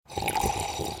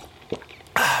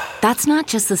That's not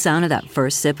just the sound of that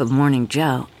first sip of Morning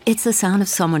Joe. It's the sound of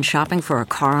someone shopping for a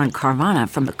car on Carvana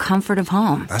from the comfort of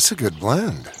home. That's a good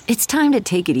blend. It's time to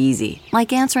take it easy,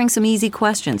 like answering some easy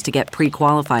questions to get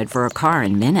pre-qualified for a car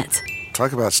in minutes.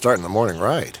 Talk about starting the morning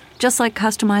right. Just like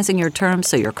customizing your terms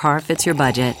so your car fits your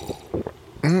budget.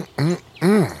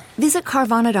 Visit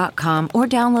Carvana.com or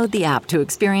download the app to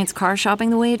experience car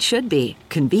shopping the way it should be.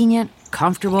 Convenient,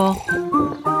 comfortable.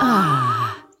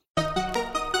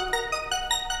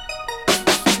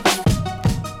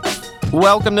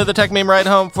 Welcome to the Tech Meme Ride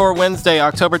Home for Wednesday,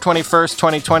 October 21st,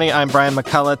 2020. I'm Brian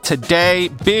McCullough. Today,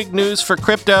 big news for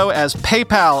crypto as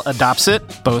PayPal adopts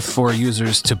it, both for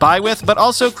users to buy with, but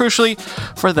also, crucially,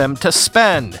 for them to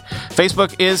spend.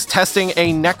 Facebook is testing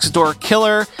a Nextdoor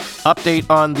killer. Update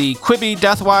on the Quibi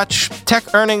Death Watch.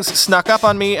 Tech earnings snuck up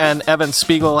on me, and Evan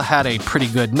Spiegel had a pretty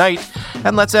good night.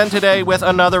 And let's end today with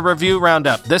another review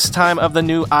roundup, this time of the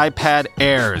new iPad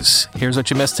Airs. Here's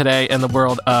what you missed today in the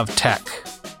world of tech.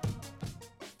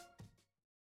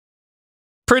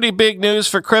 Pretty big news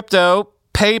for crypto.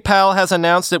 PayPal has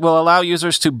announced it will allow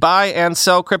users to buy and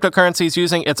sell cryptocurrencies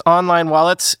using its online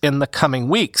wallets in the coming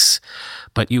weeks.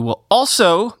 But you will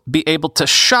also be able to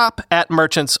shop at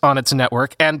merchants on its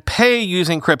network and pay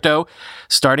using crypto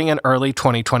starting in early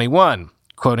 2021,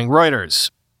 quoting Reuters.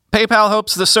 PayPal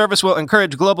hopes the service will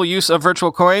encourage global use of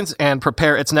virtual coins and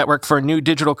prepare its network for new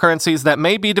digital currencies that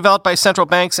may be developed by central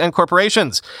banks and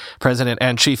corporations. President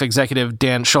and Chief Executive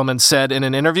Dan Schulman said in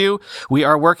an interview, "We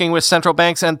are working with central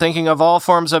banks and thinking of all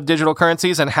forms of digital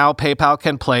currencies and how PayPal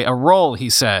can play a role," he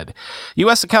said.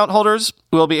 U.S. account holders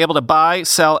will be able to buy,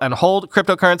 sell, and hold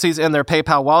cryptocurrencies in their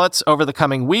PayPal wallets over the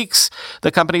coming weeks.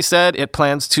 The company said it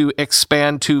plans to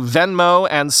expand to Venmo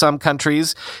and some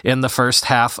countries in the first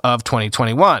half of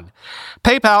 2021.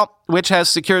 PayPal, which has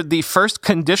secured the first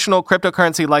conditional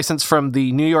cryptocurrency license from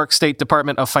the New York State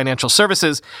Department of Financial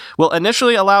Services, will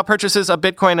initially allow purchases of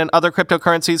Bitcoin and other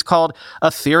cryptocurrencies called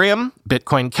Ethereum,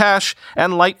 Bitcoin Cash,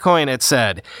 and Litecoin, it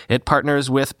said. It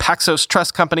partners with Paxos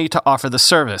Trust Company to offer the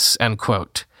service, end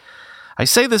quote. I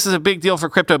say this is a big deal for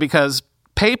crypto because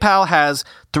PayPal has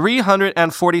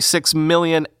 346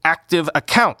 million active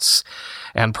accounts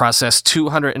and processed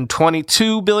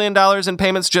 $222 billion in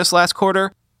payments just last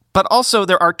quarter. But also,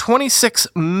 there are 26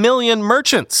 million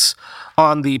merchants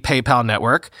on the PayPal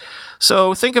network.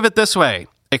 So think of it this way.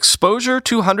 Exposure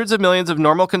to hundreds of millions of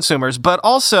normal consumers, but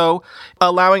also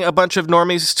allowing a bunch of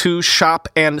normies to shop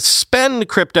and spend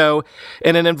crypto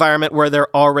in an environment where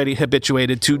they're already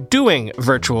habituated to doing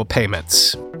virtual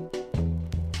payments.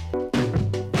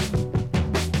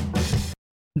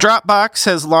 Dropbox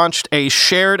has launched a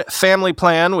shared family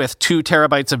plan with 2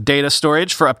 terabytes of data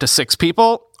storage for up to 6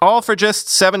 people, all for just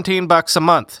 $17 a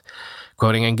month,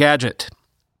 quoting Engadget.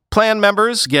 Plan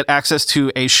members get access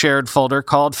to a shared folder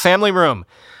called Family Room,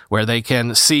 where they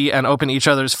can see and open each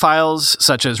other's files,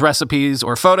 such as recipes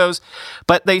or photos,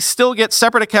 but they still get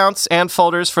separate accounts and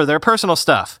folders for their personal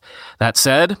stuff. That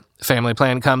said, Family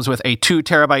Plan comes with a 2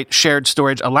 terabyte shared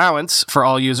storage allowance for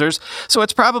all users, so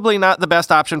it's probably not the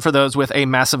best option for those with a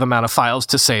massive amount of files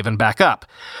to save and back up.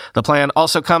 The plan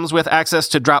also comes with access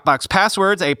to Dropbox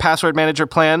Passwords, a password manager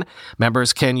plan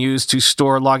members can use to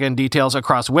store login details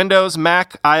across Windows,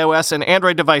 Mac, iOS, and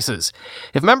Android devices.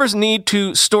 If members need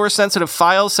to store sensitive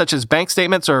files such as bank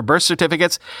statements or birth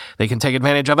certificates, they can take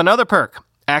advantage of another perk: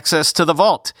 access to the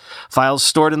Vault. Files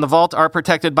stored in the Vault are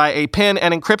protected by a PIN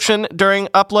and encryption during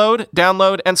upload,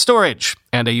 download, and storage,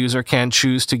 and a user can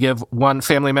choose to give one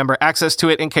family member access to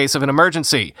it in case of an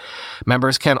emergency.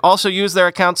 Members can also use their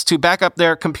accounts to back up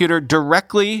their computer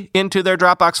directly into their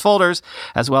Dropbox folders,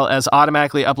 as well as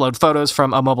automatically upload photos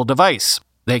from a mobile device.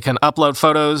 They can upload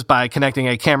photos by connecting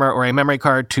a camera or a memory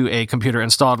card to a computer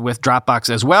installed with Dropbox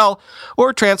as well,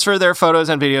 or transfer their photos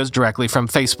and videos directly from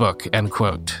Facebook, end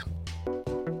quote.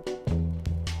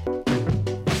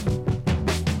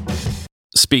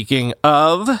 Speaking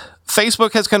of,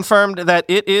 Facebook has confirmed that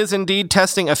it is indeed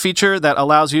testing a feature that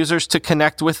allows users to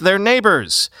connect with their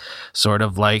neighbors, sort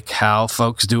of like how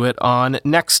folks do it on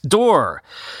Nextdoor,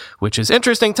 which is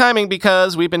interesting timing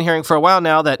because we've been hearing for a while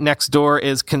now that Nextdoor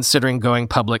is considering going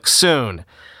public soon,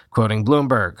 quoting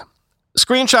Bloomberg.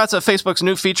 Screenshots of Facebook's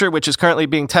new feature, which is currently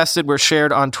being tested, were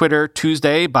shared on Twitter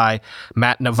Tuesday by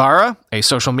Matt Navarra, a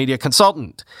social media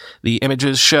consultant. The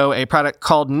images show a product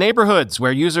called Neighborhoods,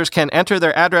 where users can enter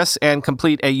their address and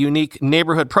complete a unique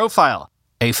neighborhood profile.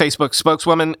 A Facebook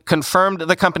spokeswoman confirmed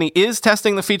the company is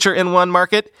testing the feature in one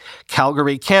market,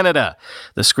 Calgary, Canada.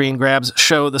 The screen grabs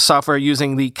show the software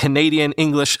using the Canadian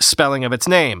English spelling of its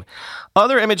name.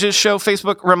 Other images show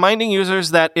Facebook reminding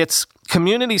users that its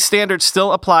community standards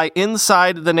still apply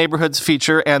inside the neighborhoods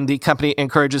feature, and the company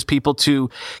encourages people to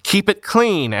keep it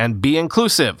clean and be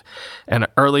inclusive. An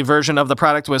early version of the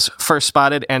product was first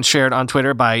spotted and shared on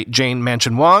Twitter by Jane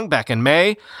Manchun Wong back in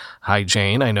May. Hi,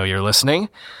 Jane. I know you're listening.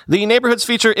 The neighborhoods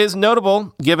feature is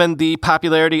notable given the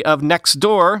popularity of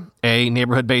Nextdoor, a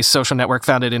neighborhood-based social network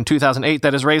founded in 2008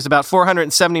 that has raised about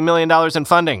 $470 million in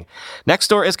funding.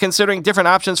 Nextdoor is considering different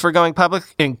options for going public,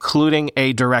 including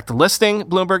a direct listing,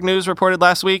 Bloomberg News reported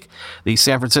last week. The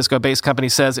San Francisco-based company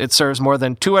says it serves more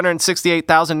than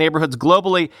 268,000 neighborhoods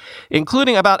globally,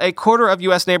 including about a quarter of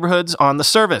U.S. neighborhoods on the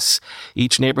service.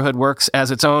 Each neighborhood works as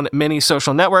its own mini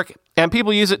social network, and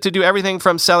people use it to do everything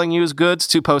from selling used goods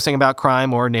to posting about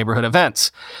crime or neighborhood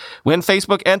events. When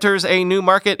Facebook enters a new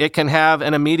market, it can have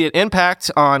an immediate impact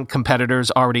on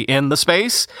competitors already in the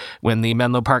space. When the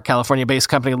Menlo Park, California-based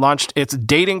company launched its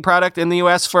dating product in the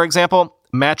U.S., for example,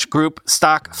 Match Group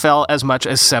stock fell as much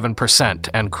as 7%,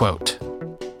 end quote.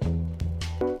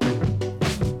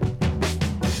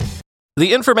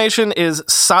 The information is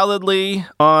solidly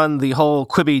on the whole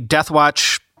Quibi Death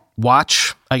watch,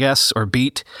 I guess, or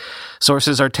beat.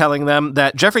 Sources are telling them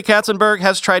that Jeffrey Katzenberg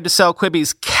has tried to sell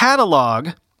Quibi's catalog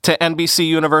to NBC,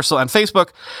 Universal, and Facebook,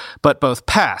 but both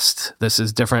passed. This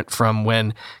is different from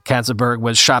when Katzenberg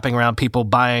was shopping around people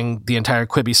buying the entire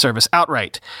Quibi service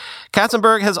outright.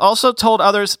 Katzenberg has also told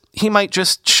others he might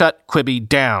just shut Quibi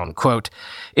down. Quote,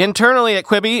 internally at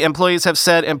Quibi, employees have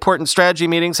said important strategy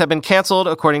meetings have been canceled,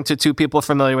 according to two people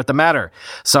familiar with the matter.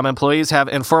 Some employees have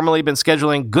informally been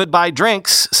scheduling goodbye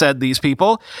drinks, said these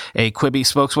people. A Quibi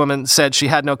spokeswoman said she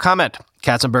had no comment.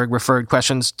 Katzenberg referred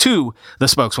questions to the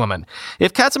spokeswoman.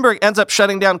 If Katzenberg ends up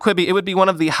shutting down Quibi, it would be one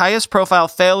of the highest profile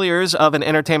failures of an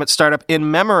entertainment startup in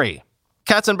memory.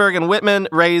 Katzenberg and Whitman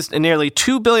raised nearly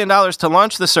 $2 billion to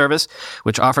launch the service,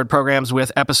 which offered programs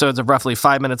with episodes of roughly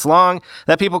 5 minutes long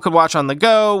that people could watch on the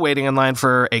go, waiting in line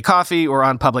for a coffee, or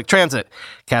on public transit.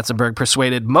 Katzenberg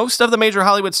persuaded most of the major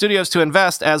Hollywood studios to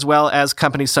invest, as well as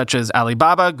companies such as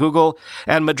Alibaba, Google,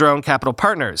 and Madrone Capital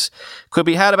Partners.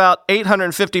 Quibi had about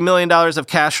 $850 million of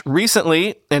cash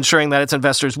recently, ensuring that its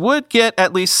investors would get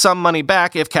at least some money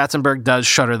back if Katzenberg does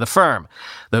shutter the firm.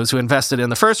 Those who invested in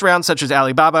the first round, such as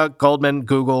Alibaba, Goldman,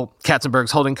 Google,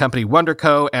 Katzenberg's holding company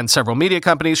WonderCo, and several media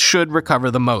companies, should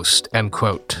recover the most, end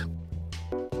quote.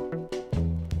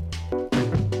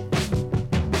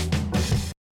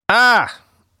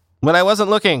 When I wasn't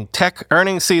looking, tech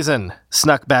earnings season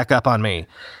snuck back up on me.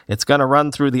 It's going to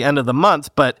run through the end of the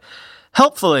month, but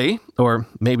helpfully, or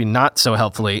maybe not so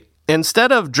helpfully,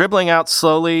 instead of dribbling out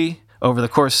slowly over the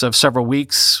course of several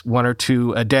weeks, one or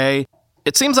two a day,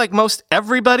 it seems like most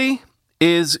everybody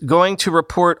is going to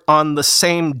report on the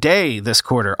same day this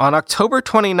quarter. On October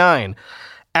 29,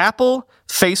 Apple,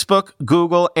 Facebook,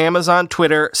 Google, Amazon,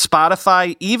 Twitter,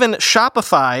 Spotify, even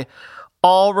Shopify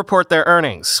all report their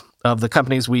earnings. Of the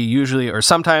companies we usually or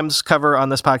sometimes cover on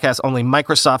this podcast, only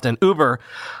Microsoft and Uber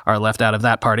are left out of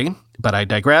that party, but I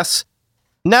digress.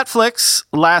 Netflix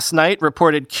last night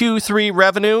reported Q3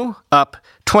 revenue up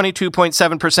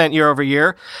 22.7% year over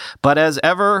year. But as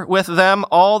ever with them,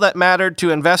 all that mattered to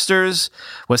investors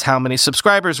was how many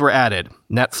subscribers were added.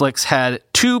 Netflix had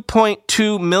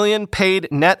 2.2 million paid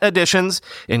net additions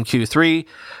in Q3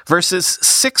 versus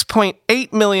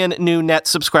 6.8 million new net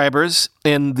subscribers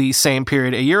in the same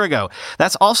period a year ago.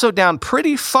 That's also down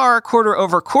pretty far quarter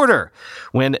over quarter,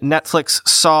 when Netflix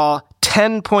saw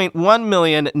 10.1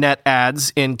 million net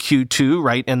adds in Q2,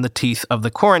 right in the teeth of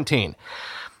the quarantine.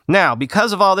 Now,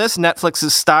 because of all this,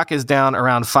 Netflix's stock is down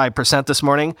around 5% this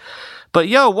morning. But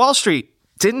Wall Street,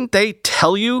 didn't they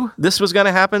tell you this was going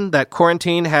to happen? That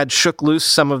quarantine had shook loose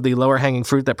some of the lower-hanging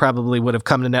fruit that probably would have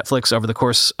come to Netflix over the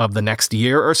course of the next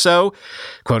year or so?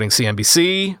 Quoting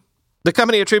CNBC, the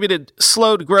company attributed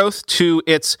slowed growth to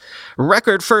its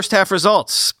record first-half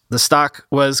results. The stock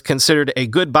was considered a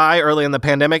good buy early in the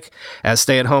pandemic as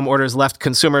stay-at-home orders left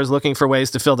consumers looking for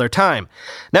ways to fill their time.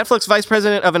 Netflix Vice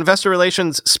President of Investor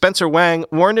Relations Spencer Wang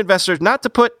warned investors not to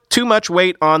put too much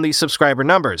weight on the subscriber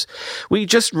numbers. We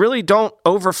just really don't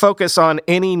over-focus on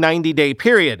any 90-day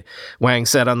period, Wang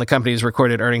said on the company's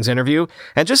recorded earnings interview.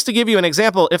 And just to give you an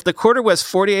example, if the quarter was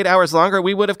 48 hours longer,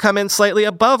 we would have come in slightly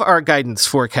above our guidance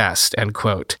forecast, end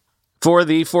quote. For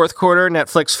the fourth quarter,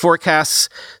 Netflix forecasts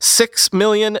 6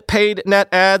 million paid net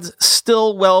adds,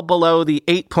 still well below the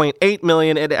 8.8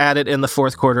 million it added in the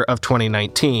fourth quarter of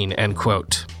 2019, end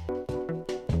quote.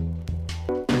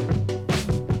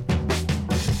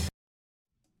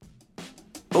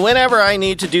 Whenever I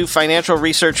need to do financial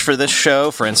research for this show,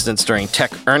 for instance during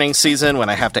tech earnings season when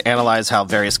I have to analyze how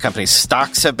various companies'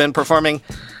 stocks have been performing,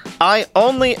 I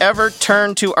only ever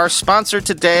turn to our sponsor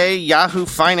today, Yahoo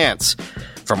Finance.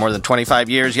 For more than 25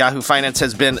 years, Yahoo Finance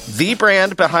has been the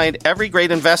brand behind every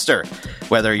great investor.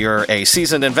 Whether you're a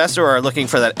seasoned investor or are looking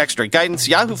for that extra guidance,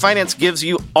 Yahoo Finance gives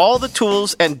you all the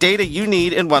tools and data you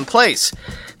need in one place.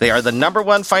 They are the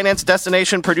 #1 finance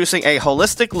destination, producing a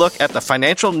holistic look at the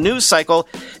financial news cycle,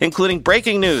 including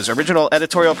breaking news, original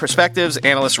editorial perspectives,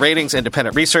 analyst ratings,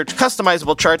 independent research,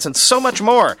 customizable charts, and so much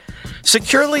more.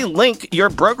 Securely link your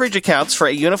brokerage accounts for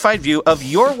a unified view of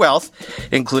your wealth,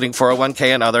 including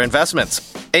 401k and other investments.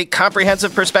 A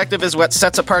comprehensive perspective is what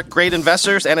sets apart great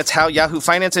investors, and it's how Yahoo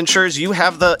Finance ensures you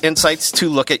have the insights to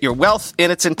look at your wealth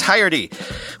in its entirety.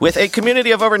 With a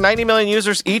community of over 90 million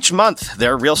users each month,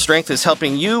 their real strength is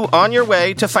helping you on your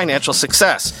way to financial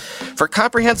success. For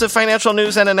comprehensive financial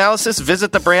news and analysis,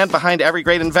 visit the brand behind every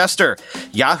great investor,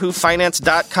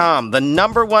 yahoofinance.com, the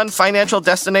 #1 financial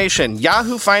destination,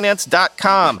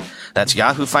 yahoofinance.com. That's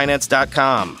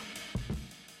yahoofinance.com.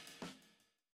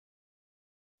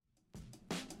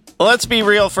 Let's be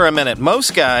real for a minute.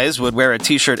 Most guys would wear a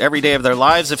t-shirt every day of their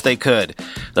lives if they could.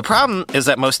 The problem is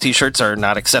that most t-shirts are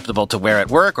not acceptable to wear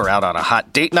at work or out on a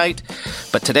hot date night.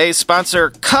 But today's sponsor,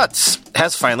 Cuts,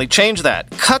 has finally changed that.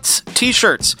 Cuts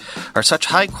t-shirts are such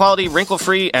high-quality,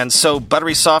 wrinkle-free, and so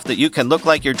buttery soft that you can look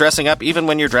like you're dressing up even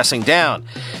when you're dressing down.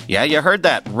 Yeah, you heard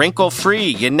that. Wrinkle-free.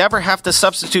 You never have to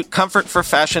substitute comfort for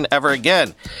fashion ever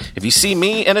again. If you see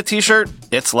me in a t-shirt,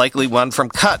 it's likely one from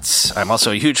Cuts. I'm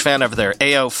also a huge fan of their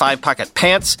AO 5-pocket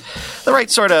pants, the right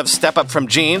sort of step up from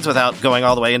jeans without going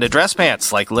all the way into dress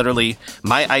pants, like literally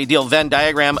my ideal Venn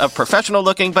diagram of professional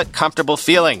looking but comfortable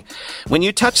feeling. When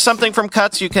you touch something from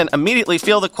Cuts, you can immediately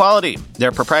feel the quality.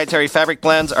 Their proprietary fabric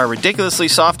blends are ridiculously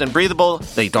soft and breathable,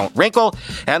 they don't wrinkle,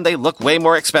 and they look way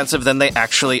more expensive than they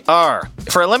actually are.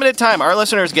 For a limited time, our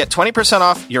listeners get 20%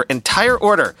 off your entire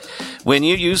order when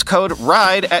you use code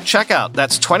RIDE at checkout.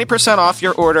 That's 20% off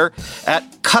your order at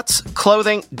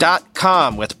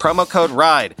cutsclothing.com with promo code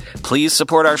RIDE. Please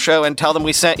support our show and tell them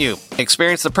we sent you.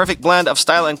 Experience the perfect blend of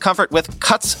style and comfort with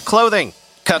Cuts Clothing.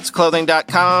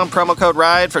 Cutsclothing.com, promo code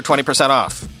RIDE for 20%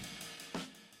 off.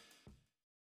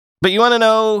 But you want to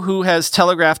know who has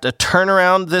telegraphed a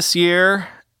turnaround this year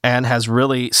and has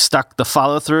really stuck the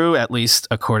follow-through, at least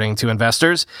according to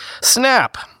investors?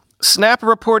 Snap. Snap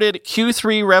reported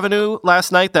Q3 revenue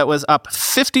last night that was up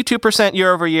 52%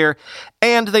 year over year,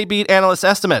 and they beat analyst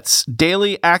estimates.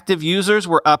 Daily active users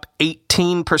were up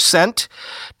 18%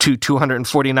 to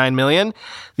 249 million.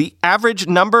 The average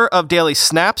number of daily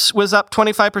snaps was up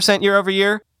 25% year over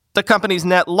year. The company's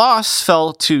net loss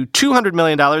fell to $200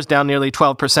 million, down nearly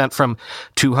 12% from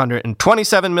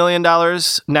 $227 million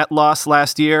net loss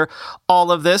last year.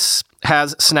 All of this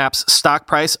has Snap's stock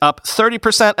price up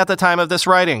 30% at the time of this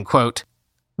writing. Quote,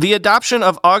 "The adoption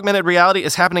of augmented reality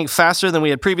is happening faster than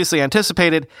we had previously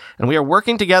anticipated, and we are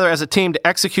working together as a team to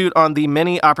execute on the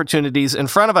many opportunities in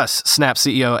front of us," Snap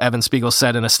CEO Evan Spiegel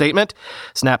said in a statement.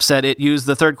 Snap said it used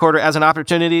the third quarter as an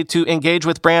opportunity to engage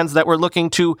with brands that were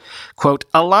looking to, quote,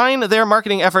 "align their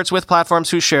marketing efforts with platforms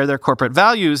who share their corporate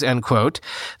values," end quote.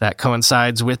 That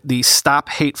coincides with the Stop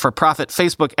Hate for Profit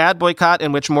Facebook ad boycott,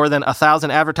 in which more than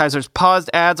 1,000 advertisers paused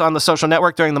ads on the social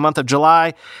network during the month of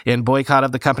July in boycott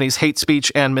of the company's hate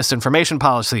speech and misinformation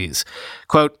policies.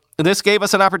 Quote, "This gave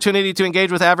us an opportunity to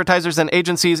engage with advertisers and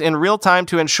agencies in real time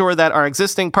to ensure that our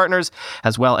existing partners,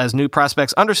 as well as new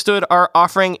prospects, understood our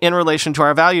offering in relation to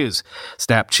our values,"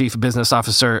 Snap Chief Business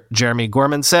Officer Jeremy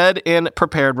Gorman said in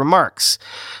prepared remarks.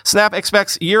 Snap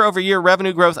expects year-over-year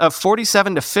revenue growth of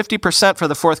 47 to 50% for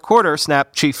the fourth quarter,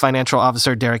 Snap Chief Financial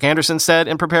Officer Derek Anderson said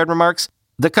in prepared remarks.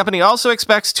 The company also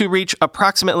expects to reach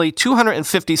approximately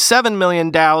 257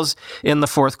 million DAUs in the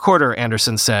fourth quarter,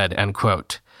 Anderson said, end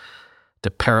quote.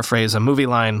 To paraphrase a movie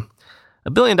line,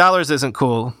 $1 billion isn't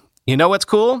cool. You know what's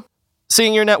cool?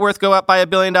 Seeing your net worth go up by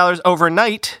 $1 billion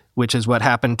overnight, which is what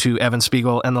happened to Evan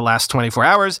Spiegel in the last 24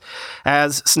 hours,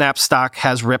 as Snap stock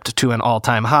has ripped to an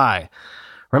all-time high.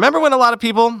 Remember when a lot of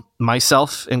people,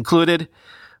 myself included,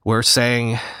 were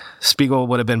saying Spiegel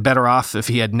would have been better off if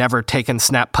he had never taken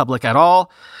Snap public at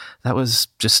all? That was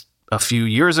just a few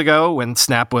years ago when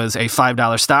Snap was a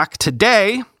 $5 stock.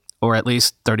 Today, or at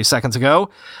least 30 seconds ago,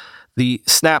 the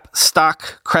Snap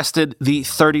stock crested the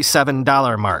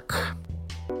 $37 mark.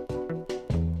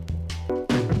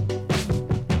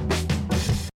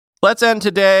 Let's end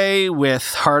today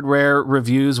with hardware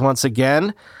reviews once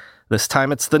again. This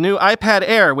time it's the new iPad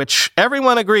Air, which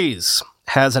everyone agrees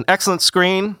has an excellent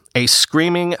screen, a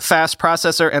screaming fast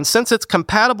processor, and since it's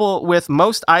compatible with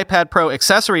most iPad Pro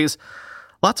accessories,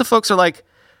 lots of folks are like,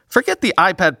 forget the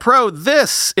iPad Pro,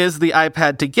 this is the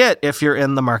iPad to get if you're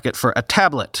in the market for a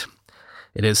tablet.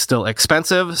 It is still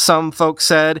expensive, some folks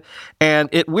said, and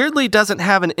it weirdly doesn't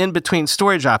have an in-between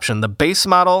storage option. The base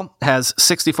model has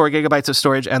 64 gigabytes of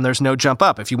storage, and there's no jump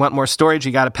up. If you want more storage,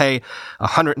 you got to pay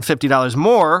 $150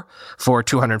 more for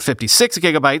 256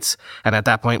 gigabytes, and at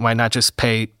that point, why not just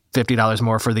pay $50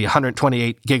 more for the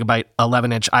 128 gigabyte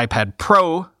 11-inch iPad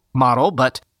Pro model?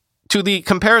 But to the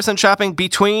comparison shopping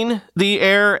between the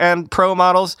Air and Pro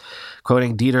models,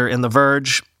 quoting Dieter in The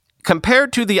Verge,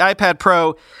 compared to the iPad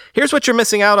Pro, here's what you're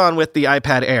missing out on with the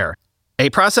iPad Air. A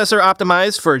processor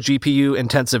optimized for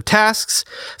GPU-intensive tasks,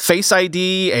 Face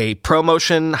ID, a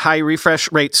ProMotion high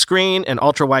refresh rate screen, an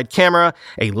ultra-wide camera,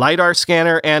 a LiDAR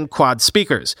scanner, and quad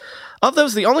speakers. Of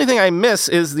those, the only thing I miss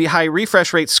is the high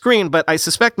refresh rate screen, but I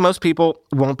suspect most people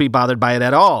won't be bothered by it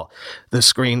at all. The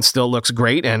screen still looks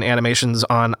great, and animations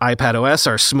on iPadOS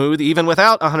are smooth even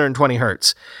without 120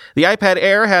 Hz. The iPad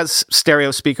Air has stereo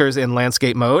speakers in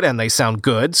landscape mode, and they sound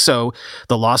good, so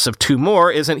the loss of 2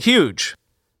 more isn't huge.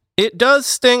 It does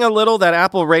sting a little that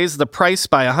Apple raised the price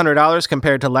by $100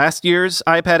 compared to last year's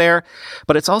iPad Air,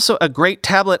 but it's also a great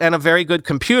tablet and a very good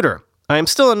computer. I am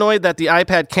still annoyed that the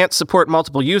iPad can't support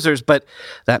multiple users, but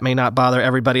that may not bother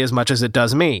everybody as much as it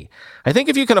does me. I think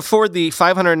if you can afford the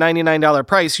 $599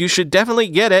 price, you should definitely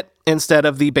get it instead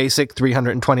of the basic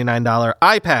 $329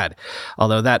 iPad.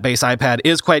 Although that base iPad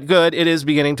is quite good, it is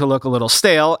beginning to look a little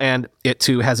stale, and it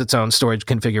too has its own storage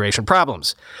configuration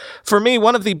problems. For me,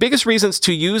 one of the biggest reasons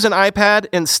to use an iPad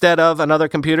instead of another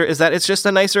computer is that it's just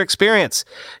a nicer experience.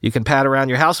 You can pad around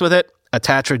your house with it,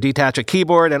 attach or detach a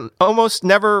keyboard, and almost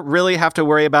never really have to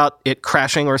worry about it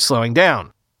crashing or slowing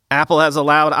down. Apple has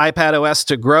allowed iPadOS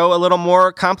to grow a little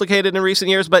more complicated in recent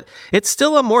years, but it's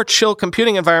still a more chill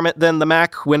computing environment than the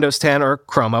Mac, Windows 10, or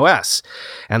Chrome OS.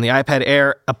 And the iPad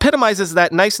Air epitomizes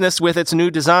that niceness with its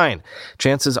new design.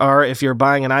 Chances are, if you're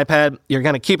buying an iPad, you're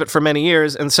going to keep it for many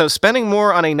years, and so spending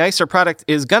more on a nicer product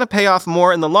is going to pay off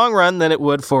more in the long run than it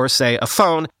would for, say, a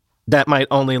phone that might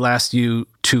only last you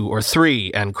 2 or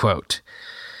 3, end quote.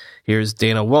 Here's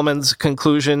Dana Woolman's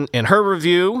conclusion in her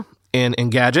review in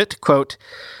Engadget, quote,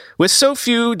 "With so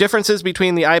few differences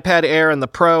between the iPad Air and the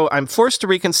Pro, I'm forced to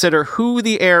reconsider who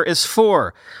the Air is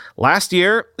for. Last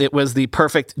year, it was the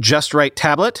perfect just right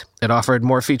tablet. It offered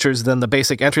more features than the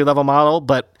basic entry-level model,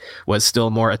 but was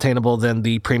still more attainable than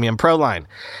the Premium Pro line.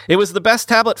 It was the best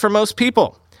tablet for most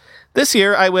people. This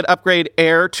year, I would upgrade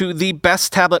Air to the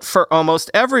best tablet for almost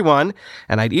everyone,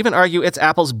 and I'd even argue it's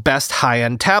Apple's best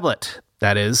high-end tablet.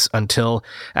 That is, until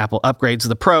Apple upgrades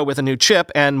the Pro with a new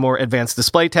chip and more advanced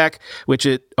display tech, which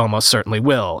it almost certainly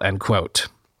will," end quote.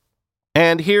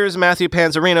 And here's Matthew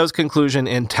Panzarino's conclusion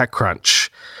in TechCrunch.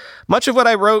 "Much of what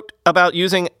I wrote about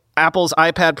using Apple's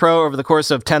iPad Pro over the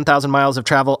course of 10,000 miles of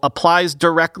travel applies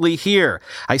directly here.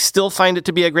 I still find it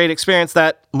to be a great experience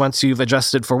that, once you've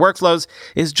adjusted for workflows,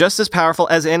 is just as powerful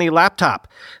as any laptop.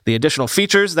 The additional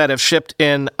features that have shipped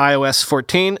in iOS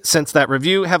 14 since that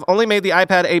review have only made the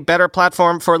iPad a better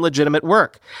platform for legitimate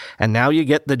work. And now you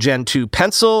get the Gen 2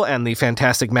 Pencil and the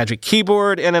fantastic Magic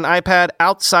Keyboard in an iPad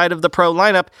outside of the Pro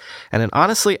lineup, and it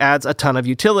honestly adds a ton of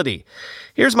utility.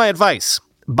 Here's my advice.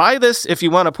 Buy this if you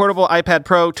want a portable iPad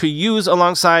Pro to use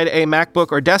alongside a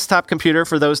MacBook or desktop computer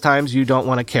for those times you don't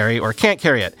want to carry or can't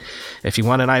carry it. If you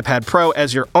want an iPad Pro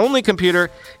as your only computer,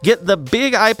 get the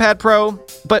big iPad Pro,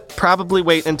 but probably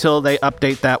wait until they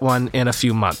update that one in a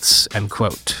few months," end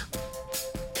quote.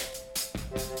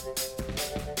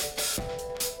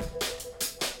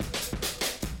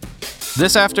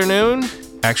 This afternoon,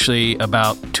 actually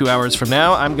about 2 hours from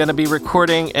now, I'm going to be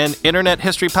recording an Internet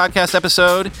History Podcast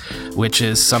episode, which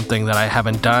is something that I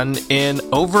haven't done in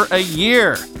over a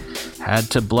year.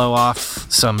 Had to blow off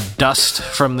some dust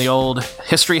from the old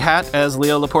history hat, as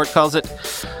Leo Laporte calls it.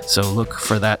 So look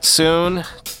for that soon.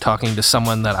 Talking to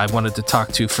someone that I wanted to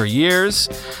talk to for years.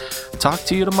 Talk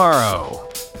to you tomorrow.